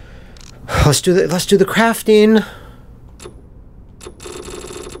 Let's do the crafting.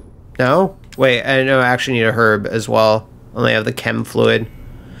 No? Wait, I know I actually need a herb as well. I only have the chem fluid.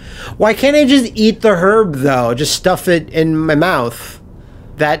 Why can't I just eat the herb though? Just stuff it in my mouth.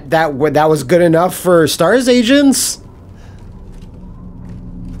 That was good enough for STARS agents?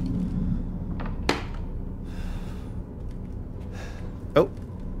 Oh.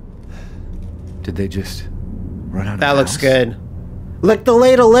 Did they just run out of That looks house? good. Lick the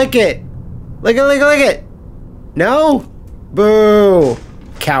ladle, lick it! Lick it, lick it, lick it! No? Boo!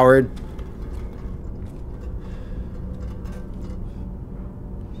 Coward.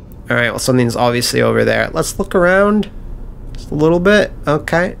 Alright, well, something's obviously over there. Let's look around. Just a little bit.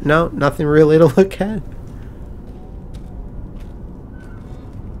 Okay, no, nothing really to look at.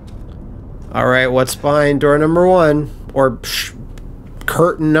 Alright, what's behind door number 1? Or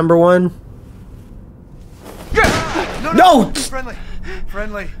curtain number 1? No!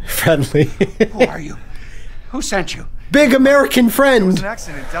 Friendly. Who are you? Who sent you? Big American There friend. was an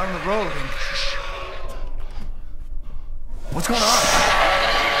accident down the road and... What's going on?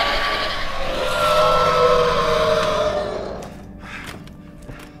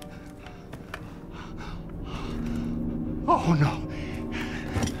 Oh no.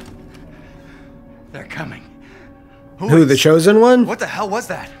 They're coming. Who, the chosen one? What the hell was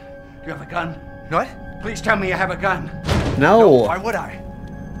that? Do you have a gun? What? Please tell me you have a gun. No. Why would I?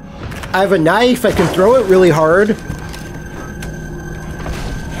 I have a knife. I can throw it really hard.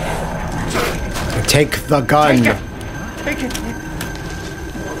 Take the gun. Take it.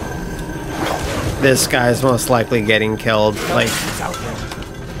 This guy's most likely getting killed. Like,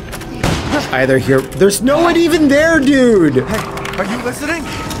 either here. There's no one even there, dude. Hey, are you listening?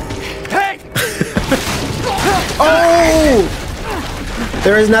 Hey! Oh!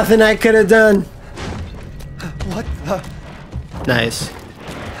 There is nothing I could have done. What the? Nice.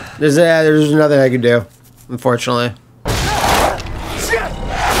 There's nothing I could do, unfortunately.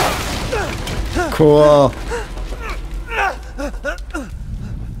 Cool.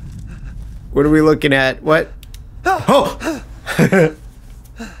 What are we looking at? What? Oh!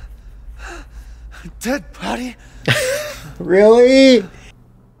 Dead body? Really?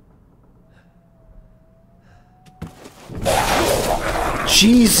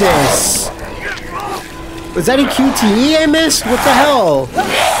 Jesus! Was that a QTE I missed? What the hell?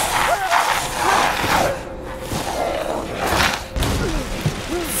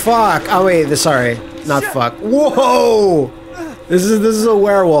 Fuck. Oh wait, sorry. Not fuck. Whoa! This is a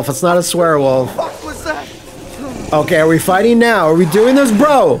werewolf. It's not a swearwolf. What was that? Okay, are we fighting now? Are we doing this,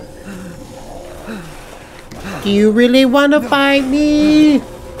 bro? Do you really want to fight me? Do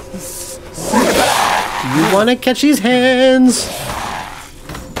you want to catch these hands?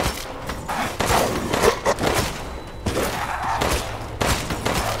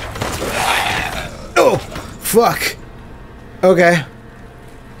 Oh, fuck. Okay.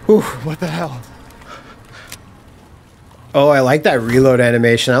 Whew. What the hell? Oh, I like that reload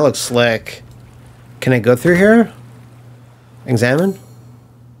animation. That looks slick. Can I go through here? Examine?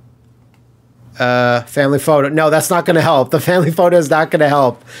 Family photo. No, that's not going to help. The family photo is not going to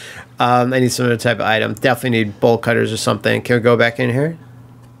help. I need some other type of item. Definitely need bolt cutters or something. Can we go back in here?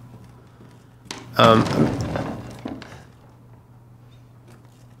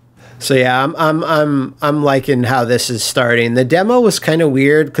 So yeah, I'm liking how this is starting. The demo was kind of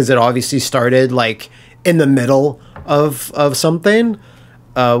weird because it obviously started like in the middle of something,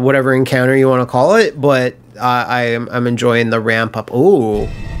 whatever encounter you want to call it. But I'm enjoying the ramp up. Ooh,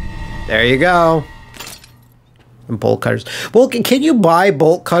 there you go. And bolt cutters. Well, can you buy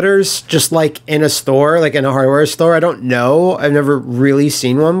bolt cutters just like in a store, like in a hardware store? I don't know. I've never really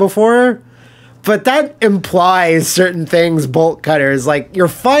seen one before. But that implies certain things, bolt cutters. Like, your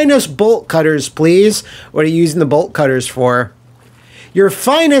finest bolt cutters, please. What are you using the bolt cutters for? Your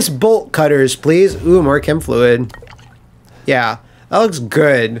finest bolt cutters, please. Ooh, more chem fluid. Yeah, that looks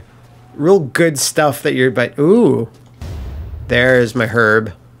good. Real good stuff that you're... But, ooh. There's my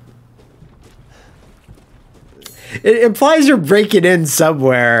herb. It implies you're breaking in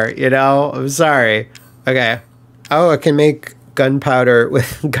somewhere, you know? I'm sorry. Okay. Oh, I can make... gunpowder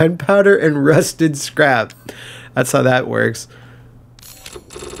with gunpowder and rusted scrap. That's how that works.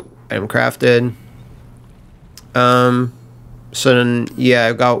 Item crafted. So then, yeah,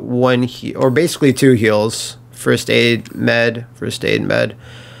 I've got one or basically 2 heals. First aid med.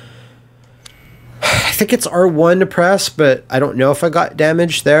 I think it's R1 to press, but I don't know if I got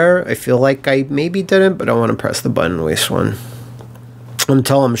damage there. I feel like I maybe didn't, but I want to press the button and waste one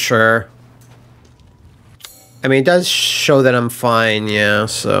until I'm sure. I mean, it does show that I'm fine, yeah,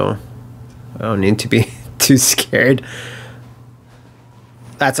 so I don't need to be too scared.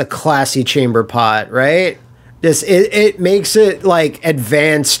 That's a classy chamber pot, right? It makes it like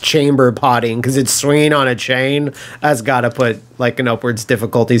advanced chamber potting because it's swinging on a chain. That's got to put like an upwards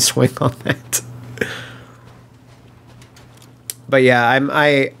difficulty swing on it. But yeah,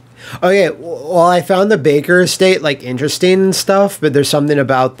 okay, well, I found the Baker estate, like, interesting and stuff, but there's something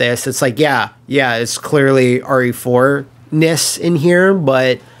about this. It's like, yeah, it's clearly RE4-ness in here,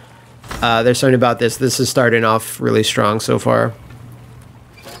 but there's something about this. This is starting off really strong so far.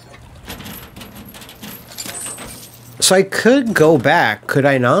 So I could go back, could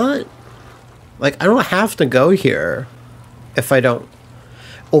I not? Like, I don't have to go here if I don't...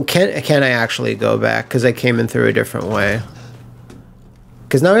 Well, can I actually go back? Because I came in through a different way.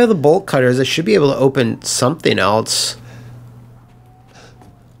 Because now I have the bolt cutters, I should be able to open something else.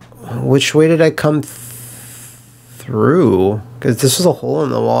 Which way did I come through? Because this was a hole in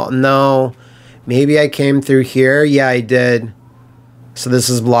the wall. No. Maybe I came through here. Yeah, I did. So this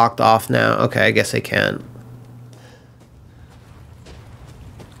is blocked off now. Okay, I guess I can't.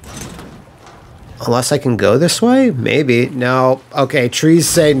 Unless I can go this way? Maybe. No. Okay, trees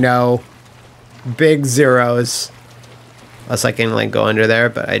say no. Big zeros. Unless I can, like, go under there,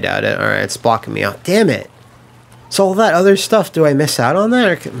 but I doubt it. Alright, it's blocking me out. Damn it! So all that other stuff, do I miss out on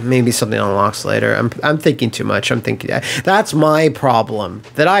that? Or maybe something unlocks later. I'm thinking too much. I'm thinking... That's my problem.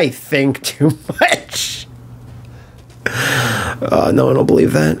 That I think too much. No one will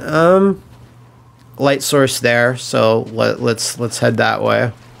believe that. Light source there, so let's head that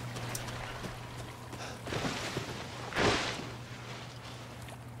way.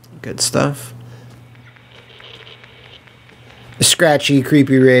 Good stuff. Scratchy,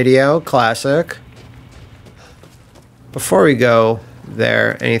 creepy radio, classic. Before we go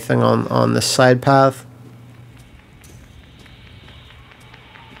there, anything on the side path?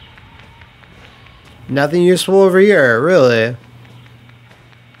 Nothing useful over here, really.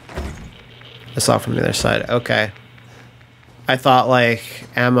 I saw from the other side. Okay. I thought like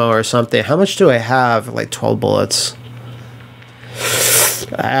ammo or something. How much do I have? Like 12 bullets.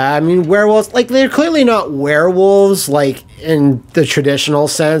 I mean, werewolves, like, they're clearly not werewolves, like, in the traditional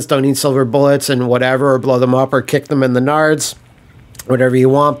sense. Don't need silver bullets and whatever, or blow them up, or kick them in the nards, whatever you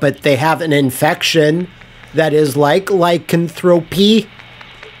want. But they have an infection that is like lycanthropy.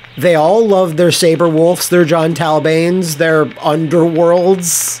 They all love their saber wolves, their John Talbanes, their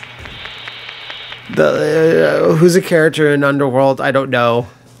underworlds. Who's a character in Underworld? I don't know.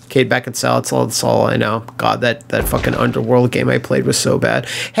 Kate Beckinsale, that's all I know. God, that fucking Underworld game I played was so bad.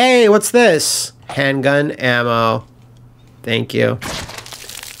 Hey, what's this? Handgun ammo. Thank you.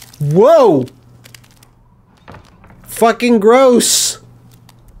 Whoa! Fucking gross.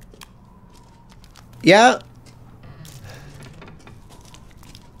 Yeah.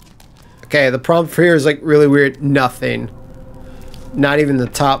 Okay, the prompt for here is like really weird. Nothing. Not even the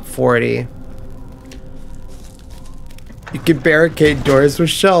top 40. You can barricade doors with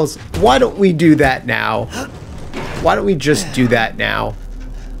shells. Why don't we do that now? Why don't we just do that now?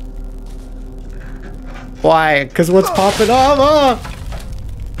 Why? Because what's popping off?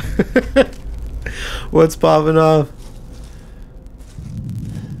 What's popping off?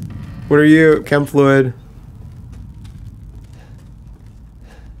 What are you? Chem fluid.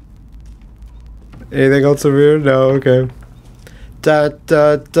 Anything else over here? No, okay. Da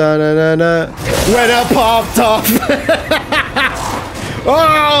da da da da da. When it popped off!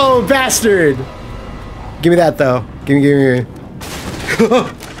 Oh, bastard! Give me that though. Give me.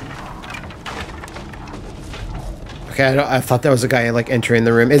 Okay, I thought that was a guy like entering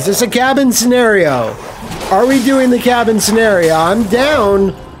the room. Is this a cabin scenario? Are we doing the cabin scenario? I'm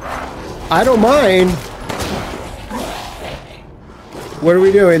down. I don't mind. What are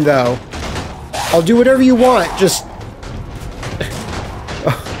we doing though? I'll do whatever you want. Just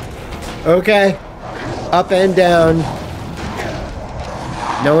okay. Up and down.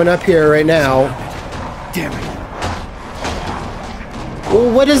 No one up here right now. Damn it.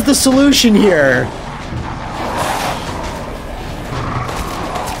 Well, what is the solution here?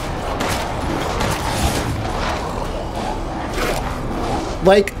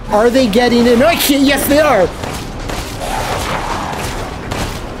 Like, are they getting in? I can't. Yes, they are.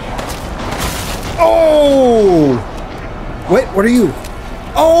 Oh! Wait, what are you?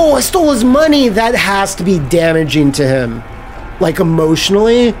 Oh, I stole his money. That has to be damaging to him. Like,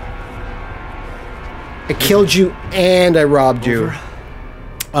 emotionally. I killed you and I robbed you.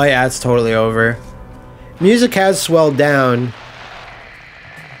 Oh yeah, it's totally over. Music has swelled down.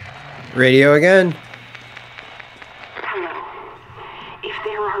 Radio again. Hello. If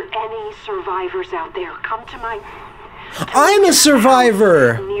there are any survivors out there, come to my... I'm a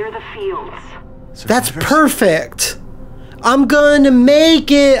survivor! Near the fields. That's perfect! I'm gonna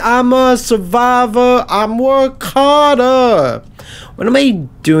make it! I'm a survivor! I'm work harder! What am I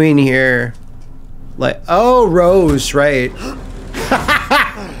doing here? Like, oh, Rose, right.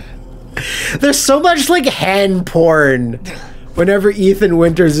 There's so much like hand porn whenever Ethan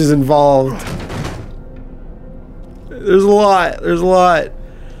Winters is involved. There's a lot.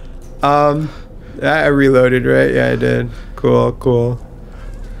 I reloaded, right? Yeah, I did. Cool.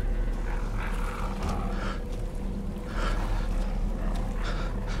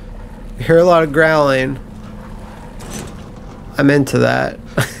 I hear a lot of growling. I'm into that.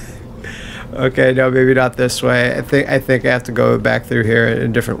 Okay, no, maybe not this way. I think I have to go back through here in a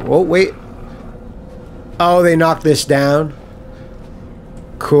different... Whoa, wait. Oh, they knocked this down.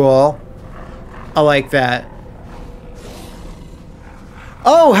 Cool. I like that.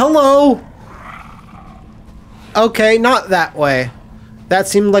 Oh, hello! Okay, not that way. That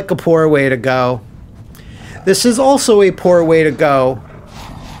seemed like a poor way to go. This is also a poor way to go.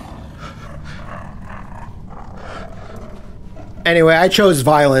 Anyway, I chose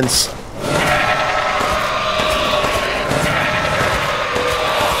violence.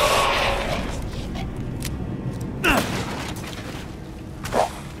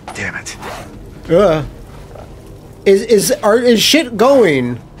 Damn it. Is shit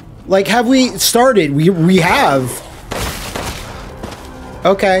going? Like, have we started? We have.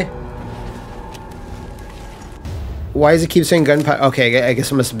 Okay. Why does it keep saying gunpowder? Okay, I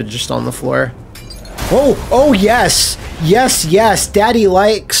guess it must have been just on the floor. Oh yes. Yes, Daddy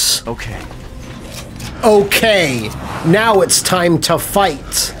likes. Okay. Okay. Now it's time to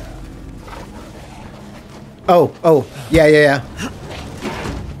fight. Oh, yeah.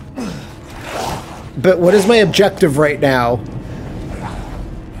 But what is my objective right now?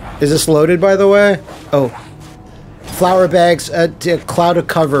 Is this loaded, by the way? Oh. Flower bags, cloud of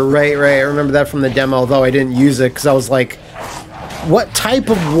cover, right. I remember that from the demo, although I didn't use it, because I was like, what type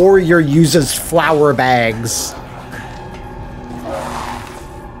of warrior uses flower bags?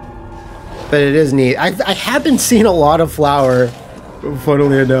 But it is neat. I have been seeing a lot of flower,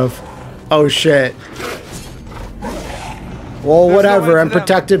 funnily enough. Oh, shit. Well, whatever, I'm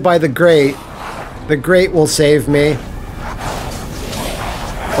protected by the grate. The grate will save me.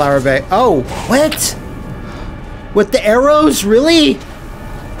 Flower bag. Oh, what? With the arrows? Really?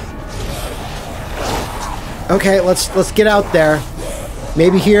 Okay, let's get out there.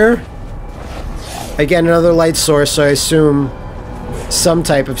 Maybe here? Again, another light source, so I assume some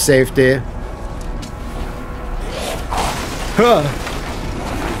type of safety. Huh.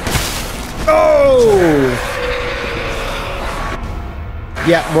 Oh!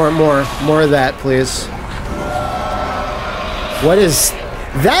 Yeah, more of that, please. What is...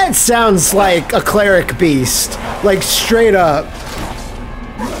 That sounds like a cleric beast. Like, straight up.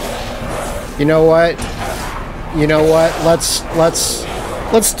 You know what? Let's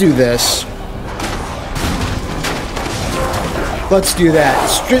do this. Let's do that.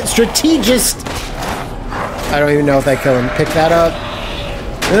 Strategist... I don't even know if I kill him. Pick that up.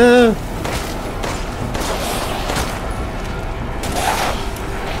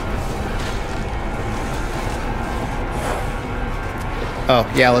 Oh,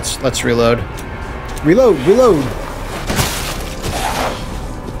 yeah, let's reload. Reload.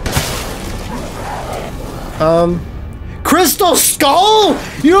 Crystal skull?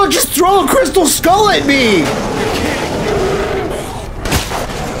 You don't just throw a crystal skull at me!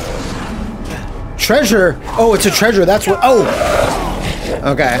 Treasure? Oh, it's a treasure. That's what. Oh!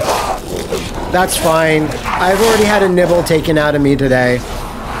 Okay. That's fine. I've already had a nibble taken out of me today.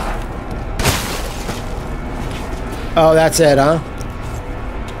 Oh, that's it, huh?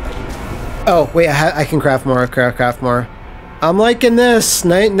 Oh, wait, I can craft more. Craft more. I'm liking this.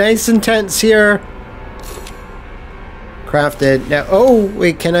 Nice and tense here. Crafted. Now, oh,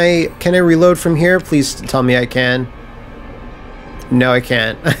 wait, can I reload from here? Please tell me I can. No, I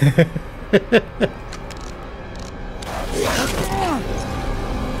can't.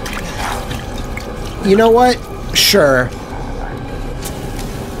 You know what? Sure.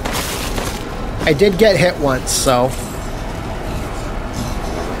 I did get hit once, so.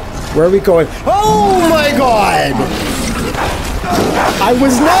 Where are we going? Oh my god! I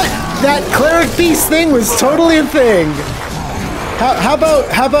was not. That cleric beast thing was totally a thing. How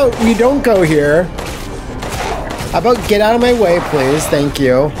about we don't go here? How about get out of my way, please? Thank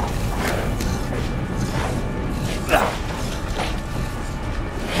you.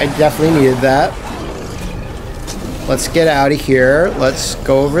 I definitely needed that. Let's get out of here. Let's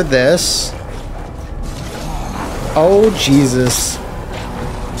go over this. Oh, Jesus.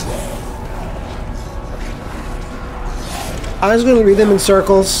 I was going to read them in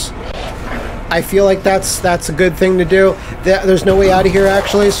circles. I feel like that's a good thing to do. There's no way out of here,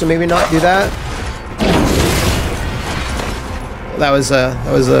 actually, so maybe not do that. That was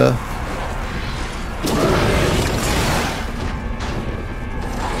a...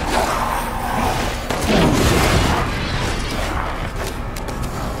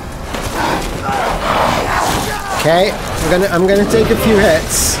 Okay, I'm gonna take a few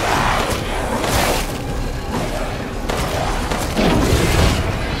hits.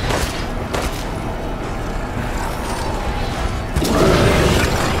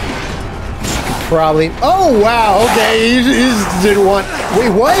 Probably. Oh wow! Okay, he just didn't want. Wait,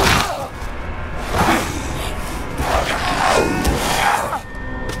 what?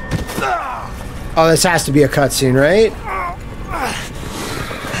 Oh, this has to be a cutscene, right?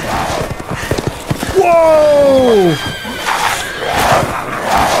 Whoa!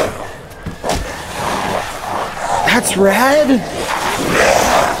 That's rad.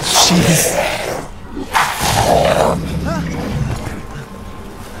 Jeez.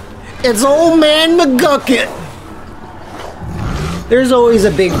 It's old man McGucket. There's always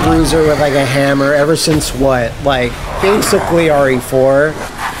a big bruiser with like a hammer ever since what? Like basically RE4,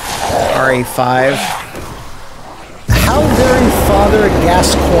 RE5. How very Father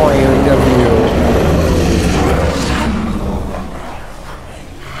Gascoigne of you.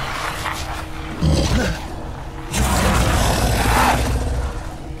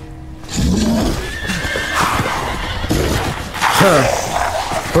 Huh.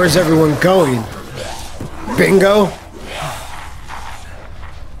 Where's everyone going? Bingo?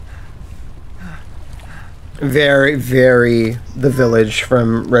 Very, very The Village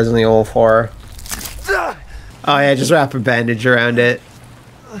from Resident Evil 4. Oh yeah, just wrap a bandage around it.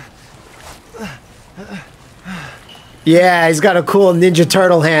 Yeah, he's got a cool Ninja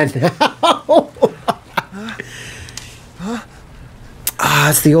Turtle hand.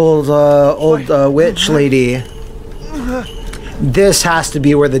 It's the old witch lady. This has to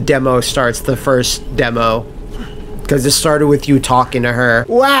be where the demo starts, the first demo. Because it started with you talking to her.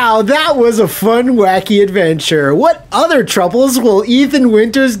 Wow, that was a fun, wacky adventure. What other troubles will Ethan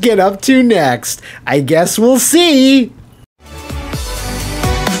Winters get up to next? I guess we'll see.